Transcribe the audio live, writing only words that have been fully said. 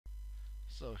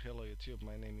So hello YouTube,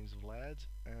 my name is Vlad,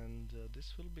 and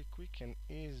this will be a quick and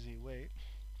easy way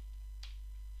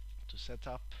to set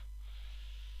up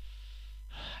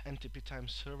NTP time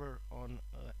server on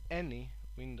any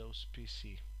Windows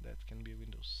PC. That can be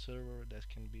Windows Server, that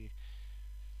can be,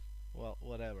 well,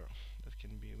 whatever. That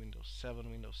can be Windows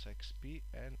 7, Windows XP,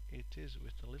 and it is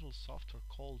with a little software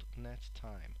called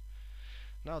NextTime.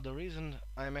 Now the reason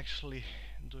I'm actually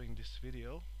doing this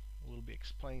video will be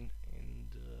explained in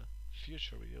the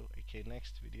future video, aka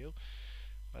next video,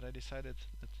 but I decided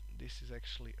that this is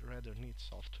actually rather neat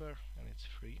software and it's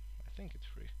free. I think it's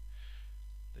free.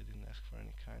 They didn't ask for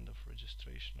any kind of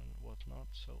registration and whatnot,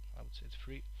 so I would say it's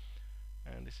free.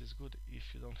 And this is good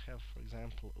if you don't have, for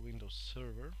example, a Windows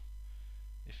server.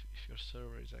 If your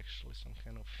server is actually some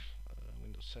kind of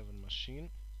Windows 7 machine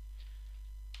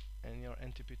and your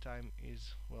NTP time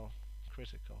is, well,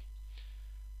 critical.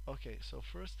 Okay, so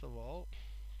first of all,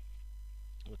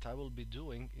 what I will be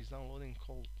doing is downloading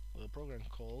a program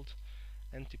called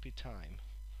NTP time.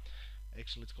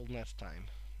 Actually, it's called NextTime.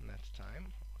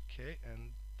 NextTime. Okay,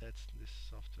 and that's this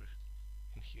software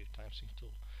in here, TimeSync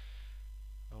tool.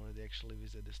 I already actually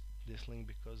visited this link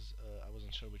because I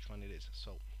wasn't sure which one it is.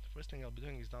 So the first thing I'll be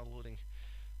doing is downloading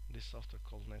this software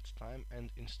called NextTime and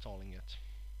installing it.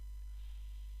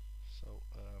 So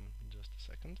just a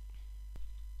second.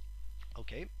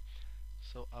 Okay,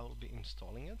 so I will be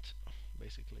installing it.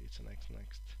 Basically, it's a next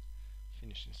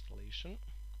finish installation,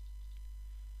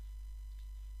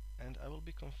 and I will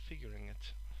be configuring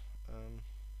it.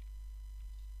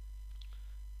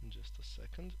 Just a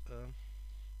second.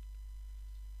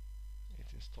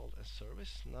 It's installed as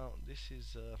service. Now this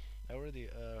is I already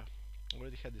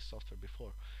had this software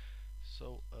before.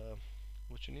 So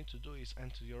what you need to do is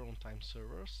enter your own time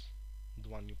servers, the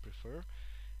one you prefer,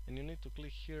 and you need to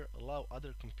click here, allow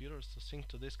other computers to sync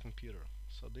to this computer.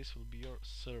 So this will be your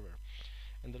server.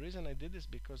 And the reason I did this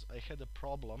because I had a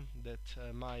problem that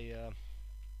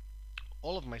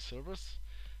all of my servers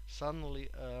suddenly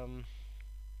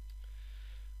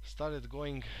started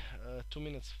going 2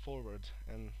 minutes forward,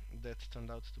 and that turned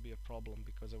out to be a problem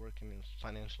because I work in a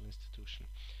financial institution.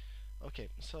 Okay,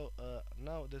 so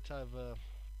now that I've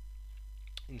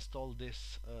installed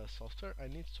this software, I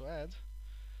need to add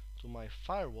to my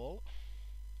firewall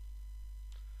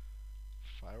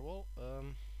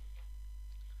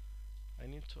I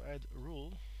need to add a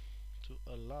rule to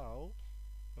allow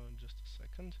just a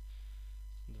second,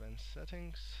 advanced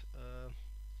settings,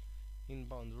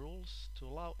 inbound rules, to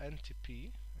allow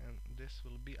NTP, and this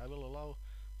will be, I will allow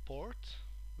port,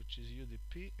 which is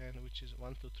UDP, and which is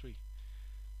 123.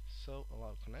 So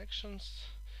allow connections.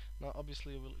 Now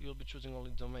obviously you'll be choosing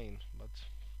only domain, but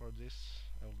for this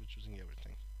I will be choosing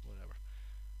everything, whatever.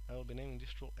 I will be naming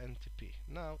this rule NTP.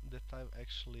 Now that I've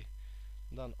actually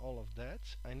done all of that,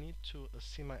 I need to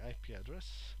see my IP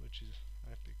address, which is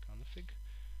ipconfig,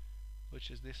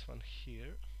 which is this one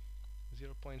here,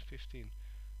 0.15.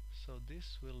 So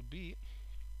this will be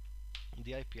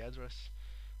the IP address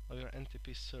of your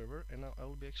NTP server, and now I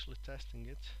will be actually testing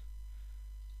it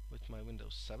with my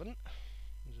Windows 7.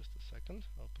 Just a second,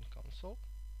 open console.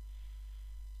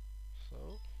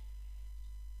 So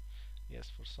yes,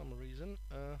 for some reason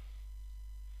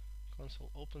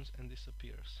console opens and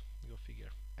disappears. Go figure.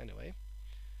 Anyway,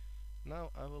 now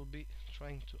I will be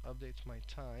trying to update my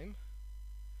time.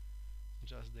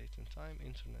 Just date and time,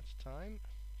 internet time,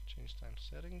 change time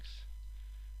settings,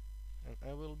 and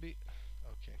I will be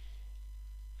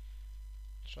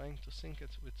trying to sync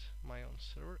it with my own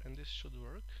server, and this should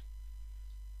work.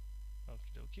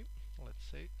 Okie dokie. Let's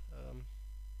say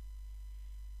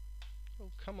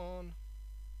oh, come on,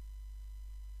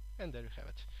 and there you have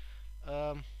it.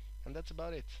 And that's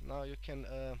about it. Now you can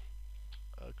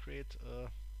create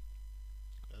a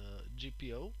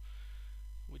GPO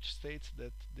which states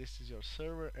that this is your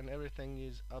server and everything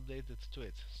is updated to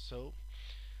it. So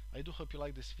I do hope you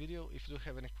like this video. If you do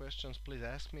have any questions, please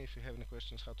ask me. If you have any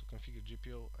questions how to configure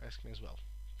GPO, ask me as well.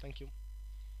 Thank you.